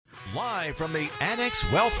Live from the Annex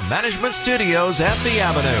Wealth Management Studios at the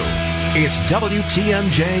Avenue, it's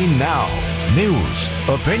WTMJ Now. News,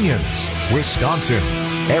 opinions, Wisconsin.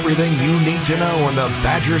 Everything you need to know in the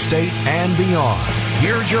Badger State and beyond.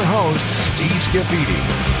 Here's your host, Steve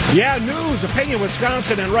Scafidi. Yeah, news, opinion,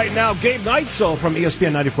 Wisconsin, and right now, Gabe Neitzel from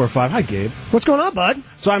ESPN 94.5. Hi, Gabe. What's going on, bud?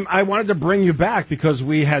 So I wanted to bring you back because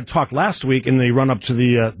we had talked last week in the run-up to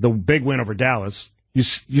the big win over Dallas. You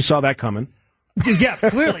saw that coming. Dude, yeah,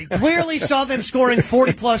 clearly saw them scoring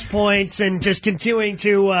 40-plus points and just continuing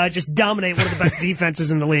to just dominate one of the best defenses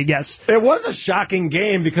in the league, yes. It was a shocking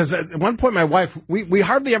game because at one point my wife, we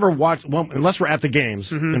hardly ever watch, well, unless we're at the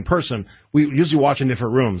games in person, we usually watch in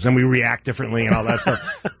different rooms and we react differently and all that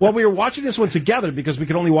stuff. Well, we were watching this one together because we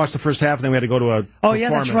could only watch the first half and then we had to go to a Oh, yeah,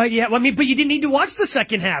 that's right, yeah. Well, I mean, but you didn't need to watch the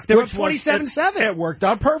second half. They were 27-7. It worked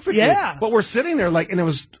out perfectly. Yeah. But we're sitting there like, and it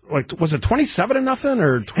was like, was it 27-0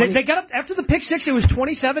 or 20? They got up after the pick six, it was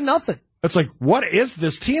 27-0. It's like, what is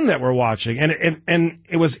this team that we're watching? And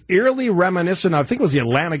it was eerily reminiscent. I think it was the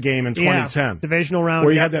Atlanta game in 2010. Yeah, divisional round.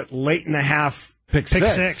 Where you had that late and a half pick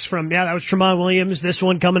six from, that was Tramon Williams. This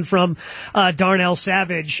one coming from Darnell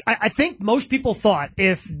Savage. I think most people thought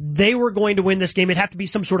if they were going to win this game, it'd have to be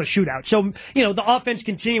some sort of shootout. So, the offense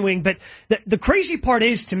continuing. But the crazy part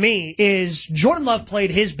is, to me, is Jordan Love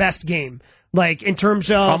played his best game. Like, in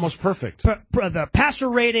terms of almost perfect, the passer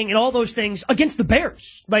rating and all those things against the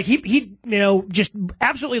Bears. Like, he just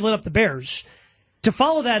absolutely lit up the Bears. To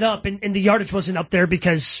follow that up, and the yardage wasn't up there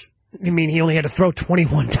because, he only had to throw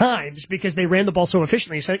 21 times because they ran the ball so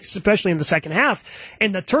efficiently, especially in the second half.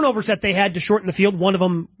 And the turnovers that they had to shorten the field, one of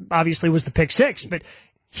them obviously was the pick six. But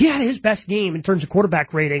he had his best game in terms of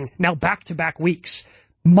quarterback rating now back-to-back weeks.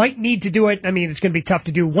 Might need to do it. It's going to be tough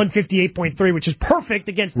to do 158.3, which is perfect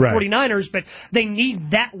against the 49ers, but they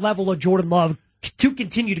need that level of Jordan Love to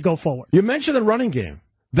continue to go forward. You mentioned the running game.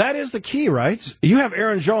 That is the key, right? You have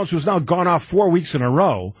Aaron Jones, who's now gone off 4 weeks in a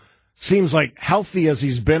row. Seems like healthy as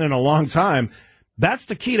he's been in a long time. That's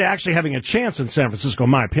the key to actually having a chance in San Francisco,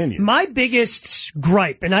 in my opinion. My biggest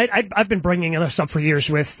gripe, and I've been bringing this up for years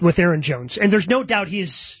with Aaron Jones, and there's no doubt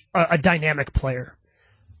he's a dynamic player,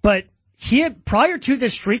 but prior to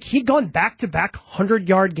this streak, he'd gone back-to-back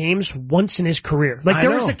 100-yard games once in his career. Like,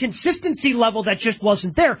 there was a consistency level that just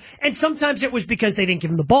wasn't there. And sometimes it was because they didn't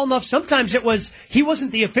give him the ball enough. Sometimes it was he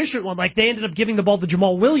wasn't the efficient one. Like, they ended up giving the ball to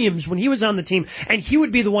Jamal Williams when he was on the team, and he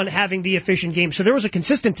would be the one having the efficient game. So there was a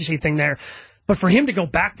consistency thing there. But for him to go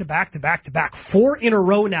back-to-back, 4 in a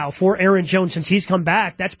row now for Aaron Jones since he's come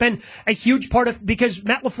back, that's been a huge part of, because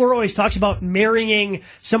Matt LaFleur always talks about marrying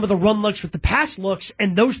some of the run looks with the pass looks,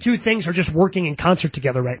 and those two things are just working in concert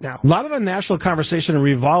together right now. A lot of the national conversation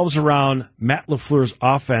revolves around Matt LaFleur's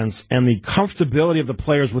offense and the comfortability of the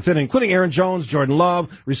players within it, including Aaron Jones, Jordan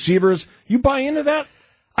Love, receivers. You buy into that?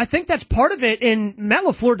 I think that's part of it, and Matt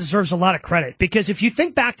LaFleur deserves a lot of credit, because if you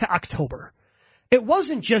think back to October, it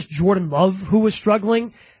wasn't just Jordan Love who was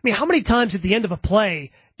struggling. How many times at the end of a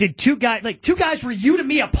play did two guys were you to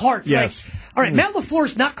me apart? Yes. All right, Matt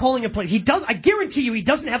LaFleur's not calling a play. I guarantee you he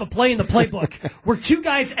doesn't have a play in the playbook where two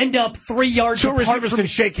guys end up 3 yards apart. Two receivers can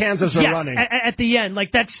shake hands as they're running. At the end.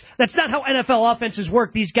 Like, that's not how NFL offenses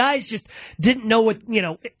work. These guys just didn't know what,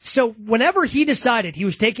 So whenever he decided he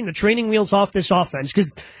was taking the training wheels off this offense,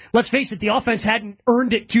 because let's face it, the offense hadn't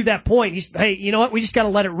earned it to that point. Hey, you know what? We just got to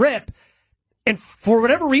let it rip. And for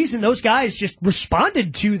whatever reason, those guys just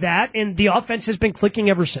responded to that, and the offense has been clicking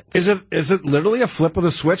ever since. Is it literally a flip of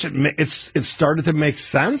the switch? It started to make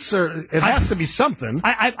sense, or it has to be something.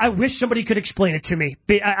 I wish somebody could explain it to me.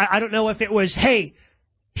 I don't know if it was, hey,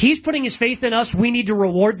 he's putting his faith in us, we need to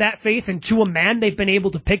reward that faith, and to a man, they've been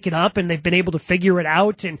able to pick it up, and they've been able to figure it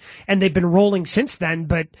out, and they've been rolling since then.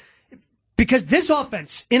 But because this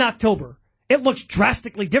offense in October, it looks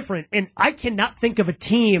drastically different, and I cannot think of a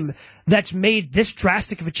team that's made this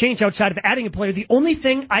drastic of a change outside of adding a player. The only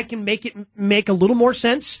thing I can make it make a little more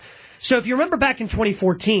sense, so if you remember back in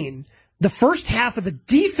 2014, the first half of the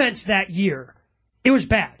defense that year, it was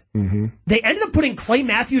bad. Mm-hmm. They ended up putting Clay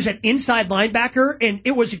Matthews at inside linebacker, and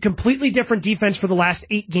it was a completely different defense for the last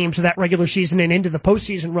 8 games of that regular season and into the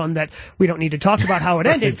postseason run that we don't need to talk about how it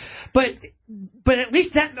ended. But at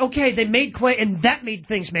least they made Clay, and that made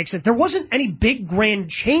things make sense. There wasn't any big grand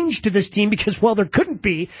change to this team because, there couldn't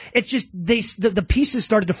be. It's just the pieces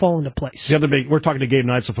started to fall into place. The other we're talking to Gabe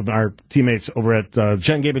Neitzel from our teammates over at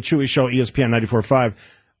Jen, Gabe, and Chewy Show, ESPN 94.5.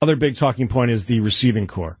 Other big talking point is the receiving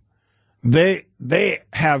core. They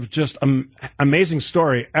have just an amazing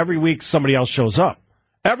story. Every week somebody else shows up.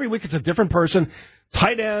 Every week it's a different person.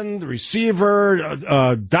 Tight end, receiver,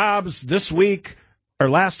 Dobbs this week or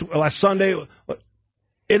last Sunday.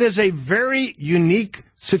 It is a very unique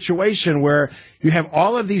situation where you have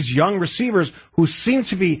all of these young receivers who seem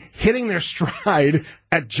to be hitting their stride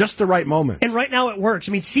at just the right moment. And right now it works.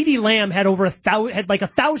 I mean, CeeDee Lamb had like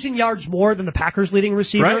 1,000 yards more than the Packers' leading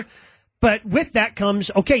receiver. Right. But with that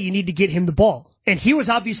comes, okay, you need to get him the ball. And he was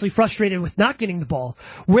obviously frustrated with not getting the ball.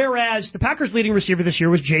 Whereas the Packers' leading receiver this year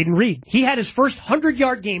was Jaden Reed. He had his first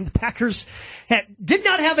 100-yard game. The Packers did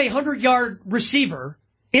not have a 100-yard receiver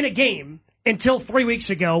in a game until 3 weeks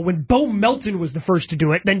ago when Bo Melton was the first to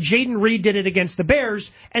do it. Then Jaden Reed did it against the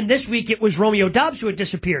Bears. And this week it was Romeo Doubs who had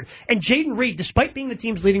disappeared. And Jaden Reed, despite being the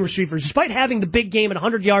team's leading receiver, despite having the big game at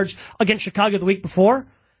 100 yards against Chicago the week before,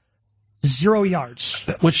 0 yards.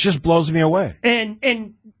 Which just blows me away.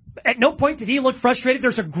 And at no point did he look frustrated.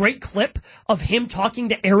 There's a great clip of him talking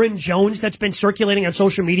to Aaron Jones that's been circulating on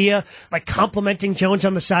social media, like complimenting Jones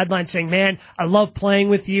on the sideline, saying, man, I love playing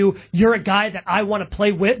with you. You're a guy that I want to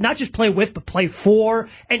play with, not just play with, but play for.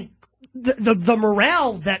 And the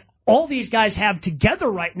morale that all these guys have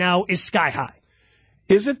together right now is sky high.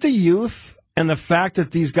 Is it the youth and the fact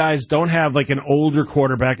that these guys don't have like an older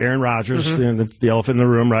quarterback, Aaron Rodgers, that's the elephant in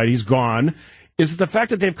the room, right? He's gone. Is it the fact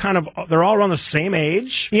that they're all around the same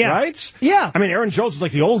age, right? Yeah. I mean, Aaron Jones is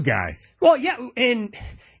like the old guy. Well, yeah, and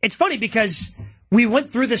it's funny because we went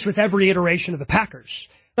through this with every iteration of the Packers.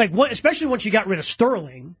 Like, especially once you got rid of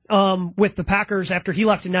Sterling with the Packers after he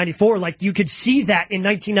left in 94, like, you could see that in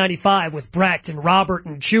 1995 with Brett and Robert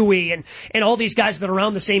and Chewy and all these guys that are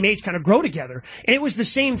around the same age kind of grow together. And it was the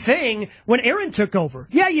same thing when Aaron took over.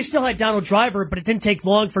 Yeah, you still had Donald Driver, but it didn't take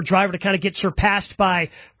long for Driver to kind of get surpassed by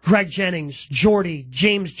Greg Jennings, Jordy,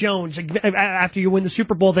 James Jones. After you win the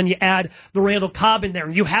Super Bowl, then you add the Randall Cobb in there.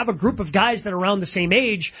 And you have a group of guys that are around the same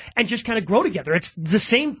age and just kind of grow together. It's the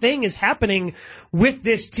same thing is happening with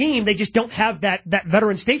this team. They just don't have that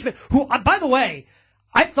veteran statesman who, by the way,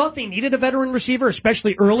 I thought they needed a veteran receiver,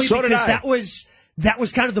 especially early, because that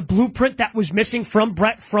was kind of the blueprint that was missing from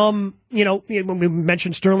Brett, from, when we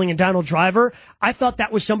mentioned Sterling and Donald Driver. I thought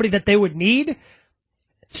that was somebody that they would need.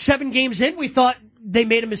 7 games in, we thought they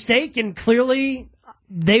made a mistake, and clearly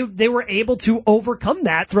they were able to overcome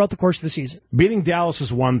that throughout the course of the season. Beating Dallas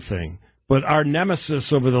is one thing, but our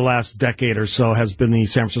nemesis over the last decade or so has been the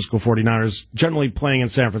San Francisco 49ers, generally playing in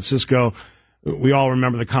San Francisco. We all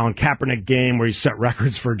remember the Colin Kaepernick game where he set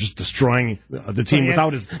records for just destroying the team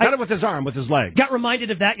without not with his arm, with his legs. Got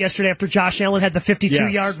reminded of that yesterday after Josh Allen had the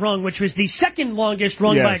 52-yard run, which was the second longest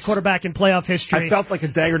run by a quarterback in playoff history. I felt like a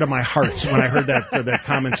dagger to my heart when I heard that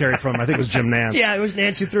commentary from, I think it was Jim Nantz. Yeah, it was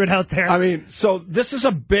Nantz who threw it out there. I mean, so this is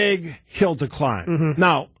a big hill to climb. Mm-hmm.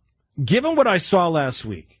 Now, given what I saw last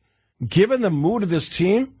week, given the mood of this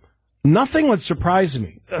team, nothing would surprise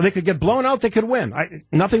me. They could get blown out. They could win.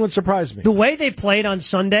 Nothing would surprise me. The way they played on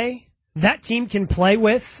Sunday, that team can play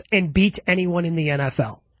with and beat anyone in the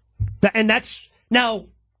NFL. And that's now,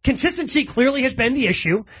 consistency clearly has been the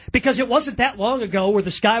issue because it wasn't that long ago where the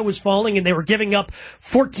sky was falling and they were giving up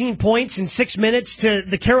 14 points in 6 minutes to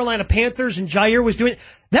the Carolina Panthers and Jair was doing it.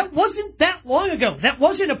 That wasn't that long ago. That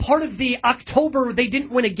wasn't a part of the October they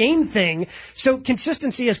didn't win a game thing. So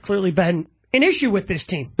consistency has clearly been an issue with this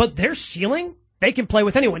team, but their ceiling, they can play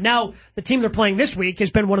with anyone. Now, the team they're playing this week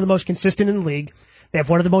has been one of the most consistent in the league. They have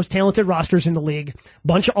one of the most talented rosters in the league.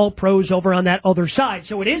 Bunch of all-pros over on that other side.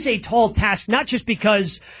 So it is a tall task, not just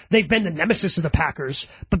because they've been the nemesis of the Packers,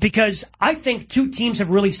 but because I think 2 teams have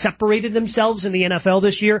really separated themselves in the NFL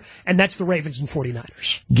this year, and that's the Ravens and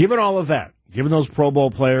 49ers. Given all of that, given those Pro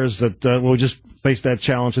Bowl players that will just face that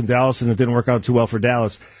challenge in Dallas and it didn't work out too well for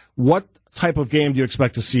Dallas, what type of game do you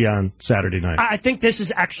expect to see on Saturday night? I think this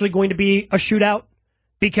is actually going to be a shootout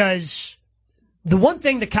because the one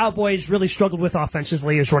thing the Cowboys really struggled with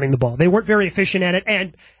offensively is running the ball. They weren't very efficient at it,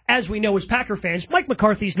 and as we know as Packer fans, Mike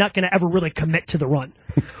McCarthy's not going to ever really commit to the run.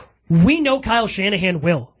 We know Kyle Shanahan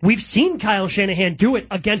will. We've seen Kyle Shanahan do it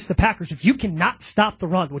against the Packers. If you cannot stop the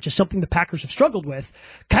run, which is something the Packers have struggled with,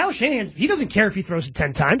 Kyle Shanahan, he doesn't care if he throws it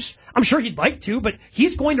 10 times. I'm sure he'd like to, but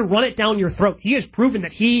he's going to run it down your throat. He has proven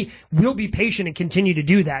that he will be patient and continue to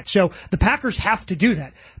do that. So the Packers have to do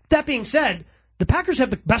that. That being said, the Packers have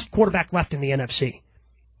the best quarterback left in the NFC.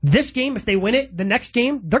 This game, if they win it, the next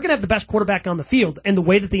game, they're going to have the best quarterback on the field. And the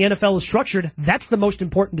way that the NFL is structured, that's the most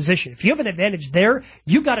important position. If you have an advantage there,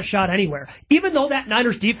 you got a shot anywhere. Even though that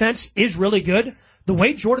Niners defense is really good, the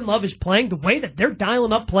way Jordan Love is playing, the way that they're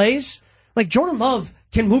dialing up plays, like Jordan Love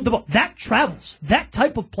can move the ball. That travels. That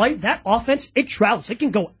type of play, that offense, it travels. It can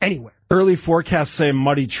go anywhere. Early forecasts say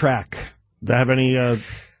muddy track. Do you have any... It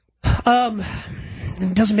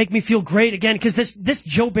doesn't make me feel great, again, because this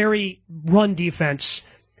Joe Barry run defense...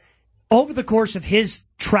 Over the course of his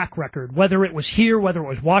track record, whether it was here, whether it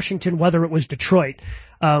was Washington, whether it was Detroit,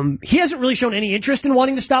 He hasn't really shown any interest in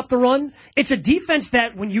wanting to stop the run. It's a defense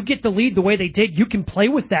that when you get the lead the way they did, you can play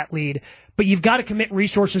with that lead, but you've got to commit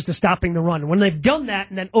resources to stopping the run. When they've done that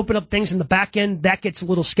and then open up things in the back end, that gets a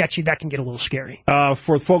little sketchy. That can get a little scary.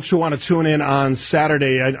 For folks who want to tune in on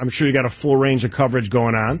Saturday, I'm sure you got a full range of coverage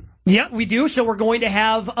going on. Yeah, we do. So we're going to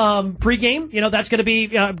have pregame. That's going to be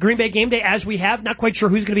Green Bay game day as we have. Not quite sure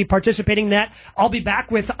who's going to be participating in that. I'll be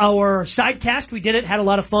back with our sidecast. We did it. Had a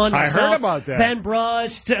lot of fun. Myself, I heard about that. Ben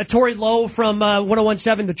Brust, Tori Lowe from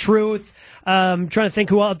 1017 The Truth. Trying to think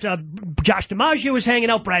who else. Josh DiMaggio was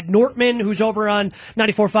hanging out. Brad Nortman, who's over on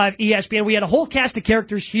 94.5 ESPN. We had a whole cast of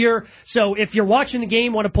characters here. So if you're watching the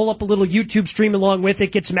game, want to pull up a little YouTube stream along with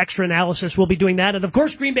it, get some extra analysis, we'll be doing that. And of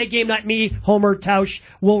course, Green Bay game night, me, Homer, Tausch,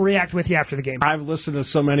 will react with you after the game. I've listened to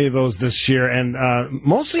so many of those this year, and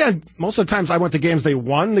most of the times I went to games, they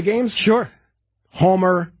won the games. Sure.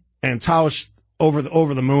 Homer and Tausch over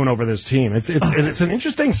the moon over this team. It's an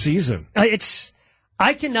interesting season.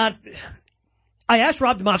 I asked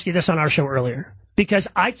Rob Domofsky this on our show earlier because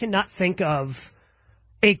I cannot think of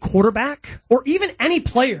a quarterback or even any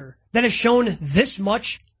player that has shown this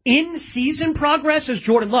much in-season progress as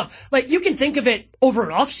Jordan Love. Like, you can think of it over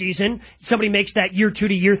an off-season. Somebody makes that year 2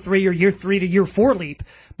 to year 3 or year 3 to year 4 leap.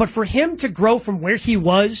 But for him to grow from where he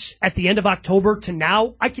was at the end of October to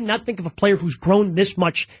now, I cannot think of a player who's grown this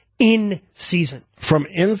much in season. From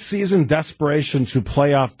in-season desperation to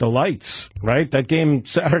playoff delights, right? That game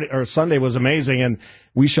Saturday or Sunday was amazing, and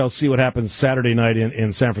we shall see what happens Saturday night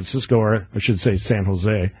in San Francisco, or I should say San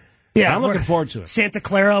Jose. Yeah, I'm looking forward to it. Santa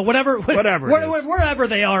Clara, wherever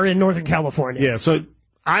they are in Northern California. Yeah, so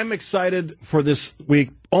I'm excited for this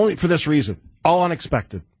week, only for this reason. All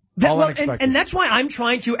unexpected. Unexpected. And that's why I'm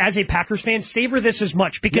trying to, as a Packers fan, savor this as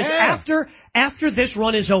much. Because after this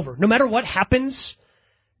run is over, no matter what happens,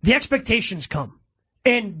 the expectations come.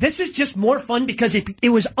 And this is just more fun because it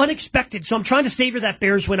was unexpected. So I'm trying to savor that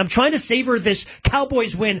Bears win. I'm trying to savor this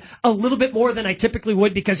Cowboys win a little bit more than I typically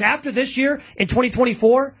would, because after this year, in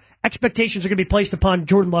 2024, expectations are going to be placed upon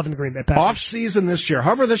Jordan Love and the Green Bay Packers. Off-season this year,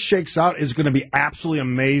 however this shakes out, is going to be absolutely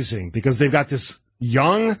amazing because they've got this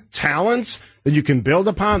young talent that you can build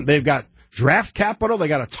upon. They've got draft capital. They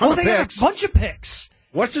got a ton of picks. They got a bunch of picks.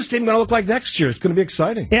 What's this team going to look like next year? It's going to be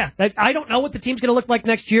exciting. Yeah, I don't know what the team's going to look like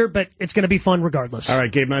next year, but it's going to be fun regardless. All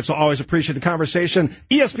right, Gabe Neitzel, always appreciate the conversation.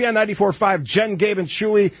 ESPN 94.5, Jen, Gabe, and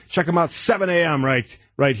Chewy. Check them out 7 a.m.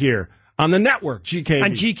 right here on the network, GKB.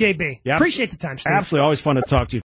 On GKB. Yeah, appreciate the time, Steve. Absolutely, always fun to talk to you.